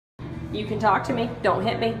You can talk to me. Don't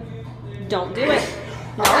hit me. Don't do it.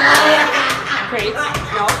 No. Kreed.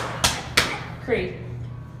 No. Kreed.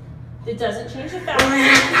 It doesn't change the fact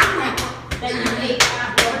that you ate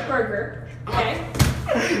your burger. Okay?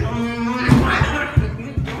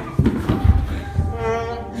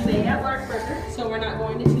 You ate at Lark Burger, so we're not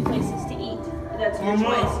going to 2 places to eat. That's your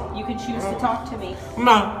choice. You could choose to talk to me.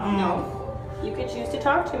 No. You could choose to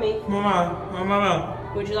talk to me.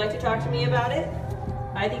 Would you like to talk to me about it?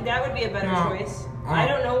 I think that would be a better choice. I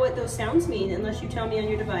don't know what those sounds mean unless you tell me on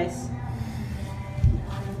your device.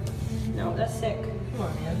 No, that's sick. Come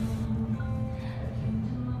on, man.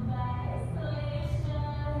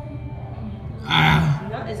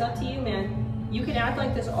 No, it's up to you, man. You can act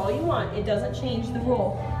like this all you want. It doesn't change the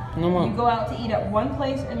rule. You go out to eat at 1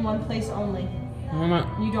 place and 1 place only.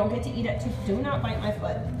 You don't get to eat at 2. Do not bite my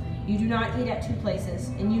foot. You do not eat at 2 places,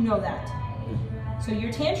 and you know that. So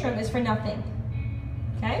your tantrum is for nothing.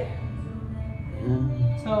 Okay?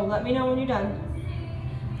 So let me know when you're done.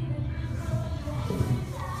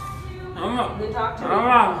 Then talk to me.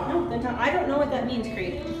 No, then talk. I don't know what that means,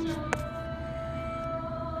 Kreed.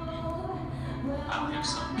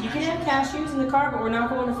 You can have cashews in the car, but we're not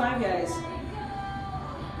going to Five Guys.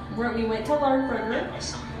 We went to Lark Burger.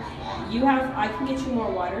 I can get you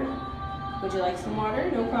more water. Would you like some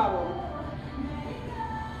water? No problem.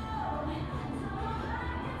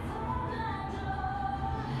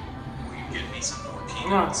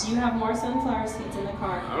 You have more sunflower seeds in the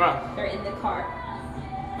car. They're in the car.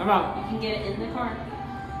 You can get it in the car.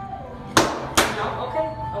 No?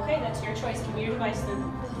 Okay, that's your choice. Give me your device then.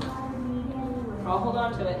 I'll hold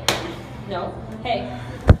on to it. No. Hey,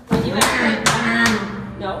 when you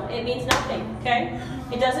ask no, it means nothing, okay?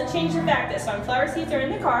 It doesn't change the fact that sunflower seeds are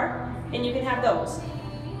in the car, and you can have those.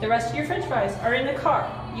 The rest of your french fries are in the car.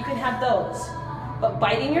 You can have those. But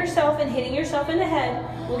biting yourself and hitting yourself in the head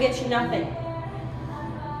will get you nothing.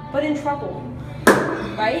 But in trouble,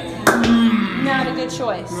 right? Not a good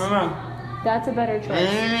choice. That's a better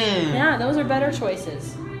choice. Yeah, those are better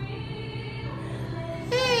choices.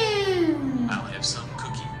 I'll have some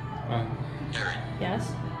cookie. Aaron.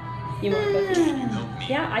 Yes? You want a cookie? Can you help me?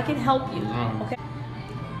 Yeah, I can help you. Okay.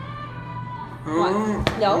 What?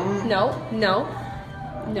 No.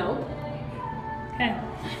 Okay.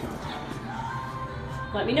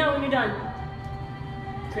 Let me know when you're done.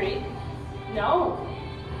 Kreed? No.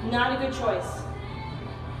 Not a good choice.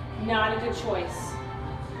 Not a good choice.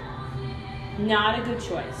 Not a good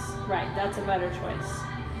choice. Right, that's a better choice.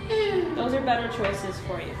 Those are better choices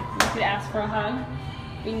for you. You could ask for a hug.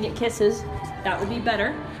 We can get kisses. That would be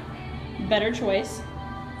better. Better choice.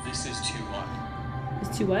 This is too hot.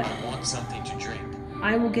 It's too what? I want something to drink.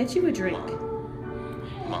 I will get you a drink.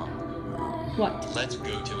 Mom. What? Let's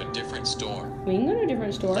go to a different store. We can go to a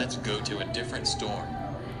different store. Let's go to a different store.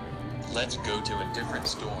 Let's go to a different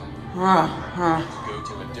store. Let's go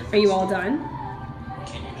to a different Are you all store. done?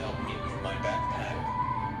 Can you help me with my backpack?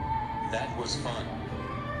 That was fun.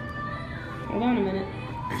 Hold on a minute.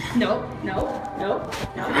 No.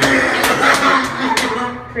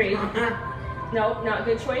 Kreed. No, not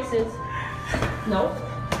good choices. No.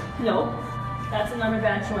 That's another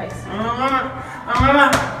bad choice.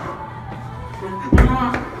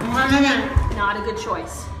 Not a good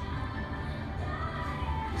choice.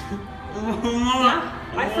 Yeah,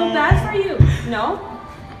 I feel bad for you. No.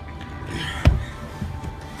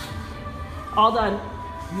 All done.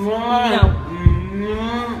 No.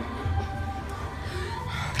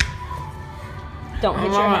 Don't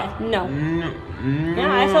hit your head. No.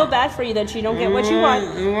 Yeah, I feel bad for you that you don't get what you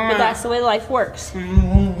want, but that's the way life works.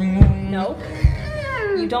 No.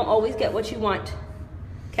 You don't always get what you want.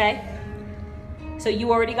 Okay? So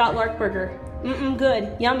you already got Lark Burger.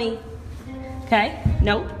 Good. Yummy. Okay?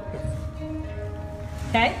 Nope.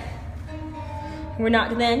 Okay? We're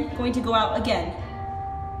not then going to go out again.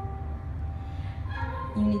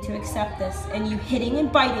 You need to accept this, and you hitting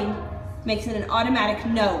and biting makes it an automatic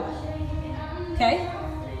no. Okay?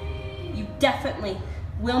 You definitely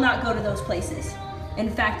will not go to those places. In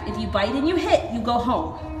fact, if you bite and you hit, you go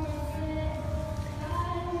home.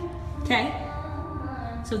 Okay?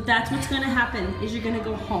 So that's what's gonna happen, is you're gonna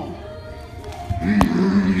go home.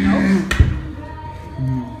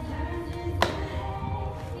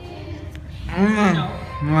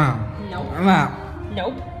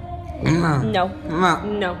 Nope.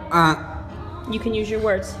 No. You can use your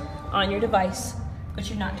words on your device, but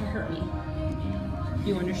you're not to hurt me.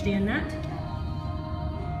 You understand that?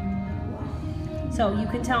 So you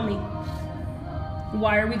can tell me,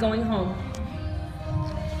 why are we going home?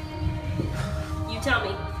 You tell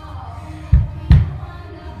me.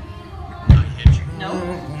 I hit you. No.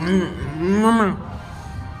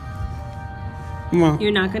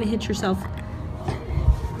 You're not going to hit yourself.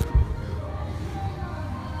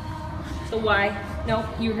 So why? No,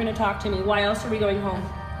 you're going to talk to me. Why else are we going home?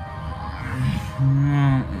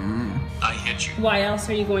 I hit you. Why else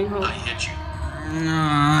are you going home? I hit you.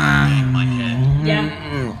 Bang my head.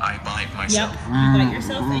 Yeah. I bite myself. Yep. You bite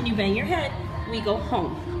yourself and you bang your head. We go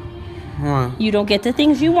home. You don't get the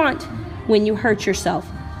things you want when you hurt yourself.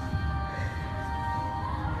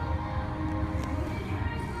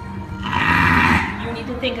 You need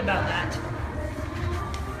to think about that.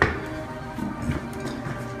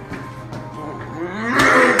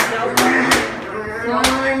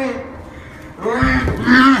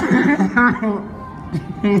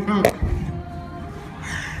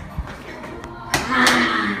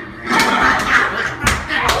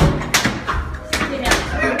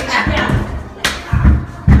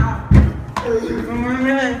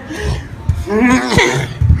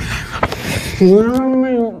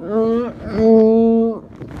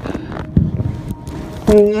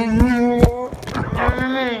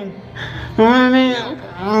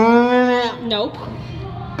 Nope.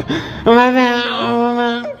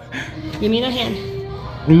 Give me the hand.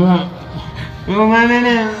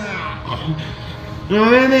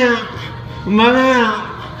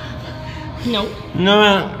 Nope.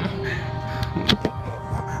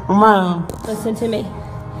 Listen to me.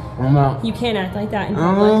 You can't act like that in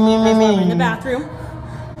public. That's why we're in the bathroom.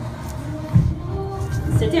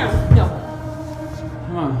 Sit down. No.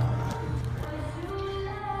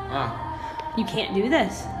 You can't do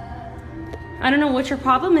this. I don't know what your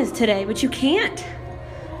problem is today, but you can't.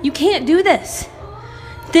 You can't do this.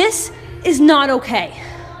 This is not okay.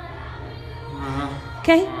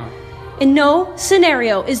 Okay? In no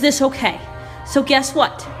scenario is this okay. So guess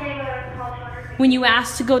what? When you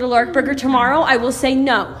ask to go to Larkburger tomorrow, I will say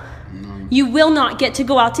no. You will not get to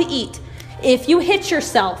go out to eat if you hit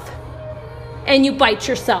yourself and you bite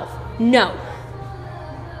yourself. No.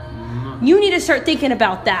 You need to start thinking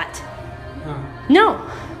about that. No.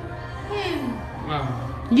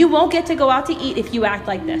 You won't get to go out to eat if you act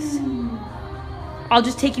like this. I'll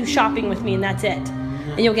just take you shopping with me and that's it.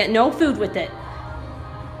 And you'll get no food with it.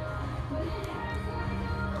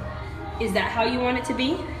 Is that how you want it to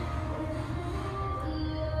be?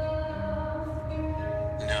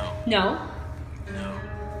 No. No? No.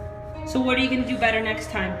 So what are you going to do better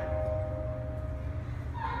next time?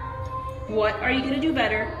 What are you going to do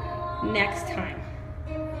better next time?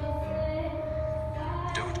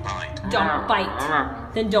 Don't bite. Don't bite.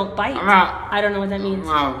 Then don't bite. I don't know what that means.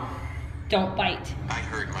 Don't bite. I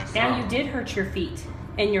hurt my feet. Now you did hurt your feet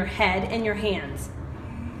and your head and your hands.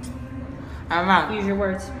 Use your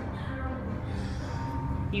words.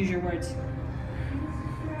 Use your words.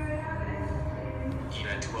 Eat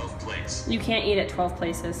at 12 places. You can't eat at 12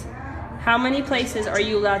 places. How many places are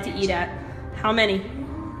you allowed to eat at? How many?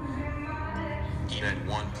 Eat at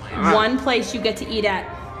one place. One place you get to eat at.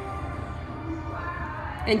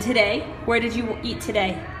 And today, where did you eat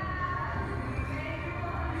today?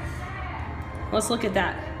 Let's look at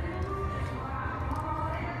that.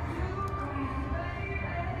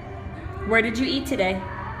 Where did you eat today?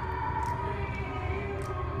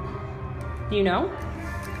 Do you know?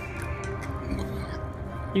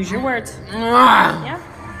 Use your words. Yeah.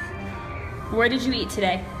 Where did you eat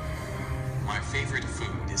today? My favorite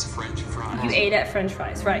food is French fries. You ate at French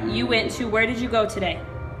fries, right? You went to, where did you go today?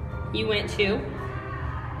 You went to?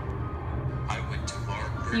 I went to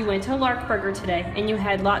Larkburger. You went to Larkburger today, and you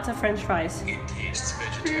had lots of French fries. It tastes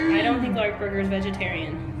vegetarian. I don't think Larkburger is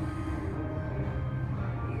vegetarian.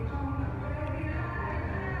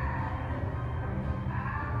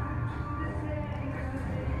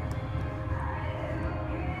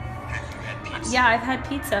 Have you had pizza? Yeah, I've had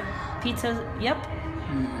pizza. Pizza, yep.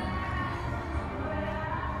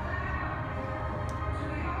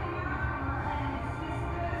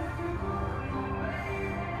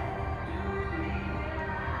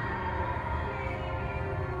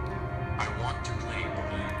 I want to play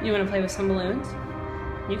balloons. You want to play with some balloons?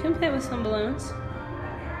 You can play with some balloons.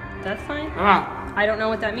 That's fine. I don't know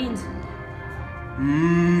what that means.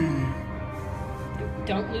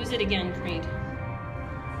 Don't lose it again, Kreed.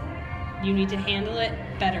 You need to handle it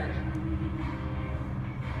better.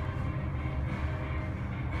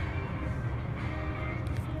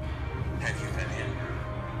 Have you had him?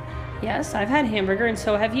 Yes, I've had hamburger, and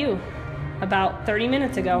so have you. About 30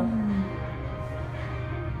 minutes ago.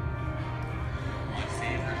 My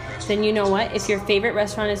favorite restaurant. Then you know what? If your favorite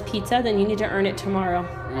restaurant is pizza, then you need to earn it tomorrow.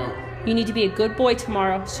 You need to be a good boy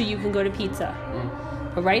tomorrow so you can go to pizza.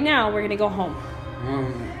 But right now, we're going to go home.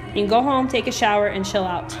 You can go home, take a shower, and chill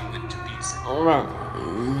out. I went to pizza.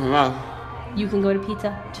 You can go to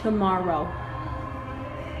pizza tomorrow.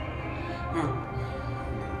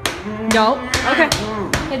 No? Okay.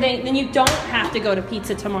 Okay, then you don't have to go to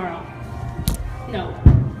pizza tomorrow. No.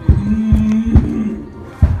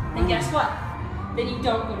 And guess what? Then you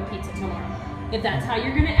don't go to pizza tomorrow. If that's how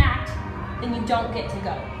you're gonna act, then you don't get to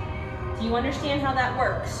go. Do you understand how that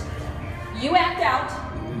works? You act out,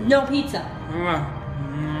 no pizza.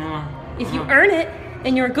 If you earn it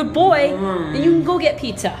and you're a good boy, then you can go get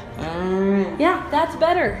pizza. Yeah, that's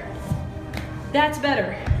better. That's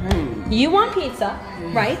better. You want pizza,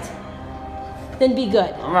 right? Then be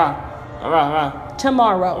good.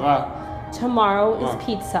 Tomorrow. Tomorrow is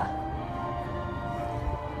pizza.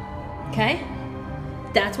 Okay?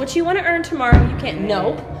 That's what you want to earn tomorrow. You can't.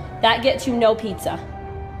 Nope. That gets you no pizza.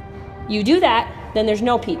 You do that, then there's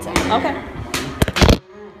no pizza. Okay.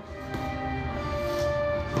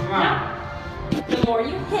 Now, the more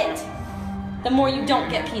you hit, the more you don't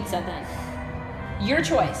get pizza then. Your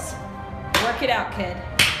choice. Work it out, kid.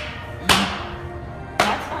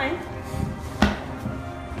 That's fine.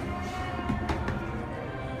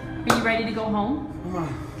 Are you ready to go home?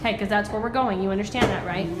 Okay, because that's where we're going. You understand that,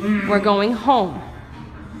 right? We're going home.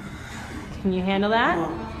 Can you handle that?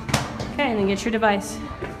 Okay, and then get your device.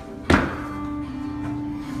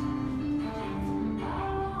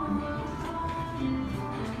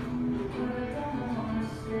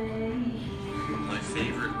 My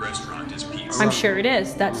favorite restaurant is pizza. I'm sure it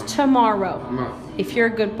is. That's tomorrow. If you're a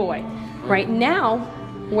good boy. Right now,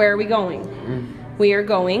 where are we going? We are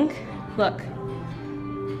going, look.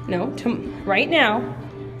 No, right now,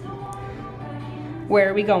 where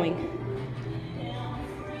are we going?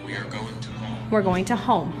 We are going to home. We're going to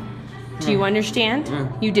home. Do you understand?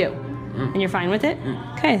 You do. And you're fine with it?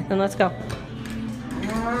 Okay, then let's go.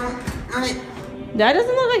 That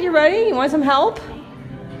doesn't look like you're ready. You want some help?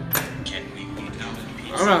 Can we eat out of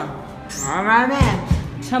pizza?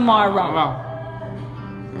 Tomorrow.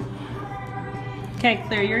 Okay,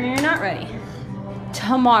 clear, you're not ready.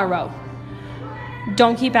 Tomorrow.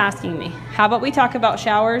 Don't keep asking me. How about we talk about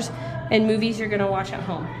showers and movies you're gonna watch at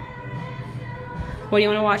home? What do you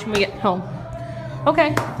wanna watch when we get home?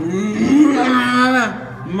 Okay.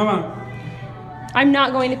 I'm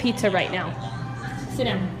not going to pizza right now. Sit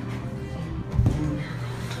down.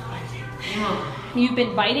 You've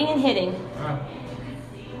been biting and hitting.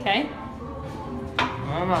 Okay?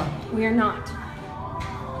 We are not.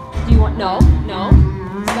 Do you want, no,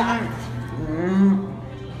 stop.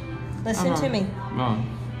 Listen to me.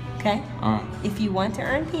 Okay? If you want to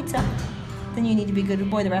earn pizza, then you need to be a good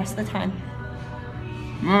boy the rest of the time.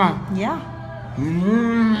 Yeah.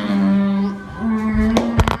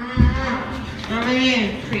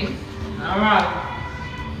 Kreed.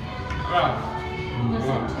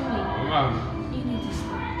 Listen to me. You need to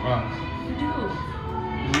stop. You do.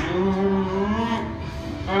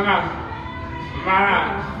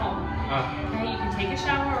 Okay, you can take a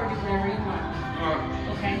shower or do whatever you want.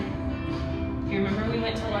 Okay? You remember we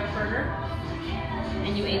went to Lark Burger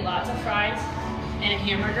and you ate lots of fries and a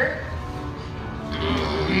hamburger?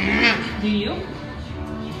 Do you?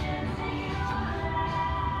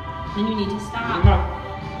 Then you need to stop.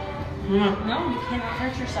 No, you cannot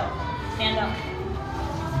hurt yourself. Stand up.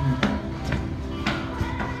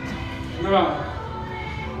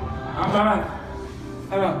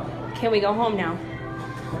 Okay, we go home now.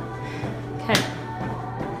 Okay.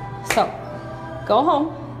 So, go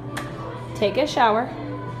home, take a shower,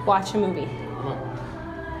 watch a movie.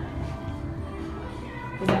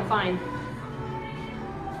 Is that fine?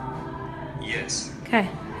 Yes. Okay.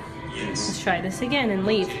 Yes. Let's try this again and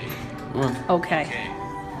leave. Okay.